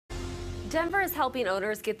Denver is helping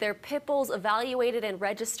owners get their pit bulls evaluated and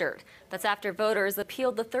registered. That's after voters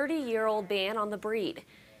appealed the 30-year-old ban on the breed.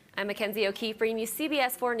 I'm Mackenzie O'Keefe, bringing you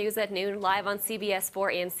CBS 4 News at noon, live on CBS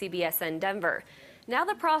 4 and CBSN Denver. Now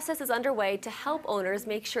the process is underway to help owners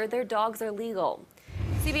make sure their dogs are legal.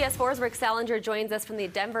 CBS 4's Rick Salinger joins us from the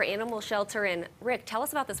Denver Animal Shelter. And Rick, tell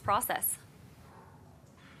us about this process.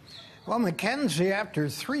 Well, Mackenzie, after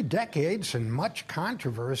 3 decades and much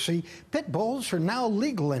controversy, pit bulls are now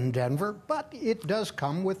legal in Denver, but it does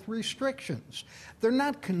come with restrictions. They're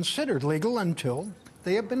not considered legal until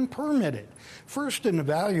they have been permitted. First, an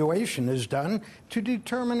evaluation is done to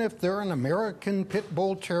determine if they're an American Pit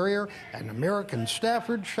Bull Terrier, an American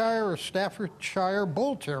Staffordshire, or Staffordshire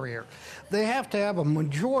Bull Terrier. They have to have a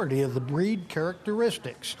majority of the breed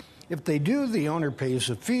characteristics. If they do, the owner pays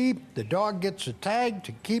a fee, the dog gets a tag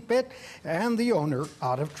to keep it, and the owner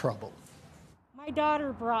out of trouble. My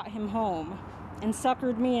daughter brought him home and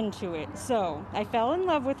suckered me into it, so I fell in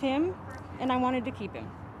love with him, and I wanted to keep him.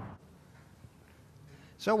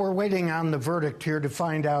 So we're waiting on the verdict here to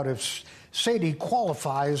find out if Sadie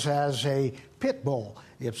qualifies as a pit bull.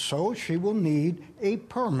 If so, she will need a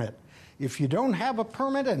permit. If you don't have a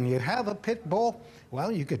permit and you have a pit bull,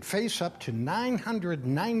 well, you could face up to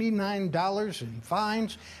 $999 in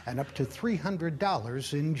fines and up to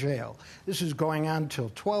 $300 in jail. This is going on till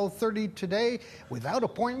 12:30 today without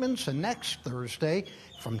appointments, and next Thursday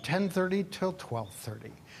from 10:30 till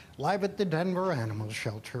 12:30. Live at the Denver Animal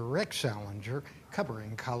Shelter, Rick Salinger,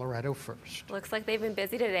 covering Colorado First. Looks like they've been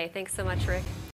busy today. Thanks so much, Rick.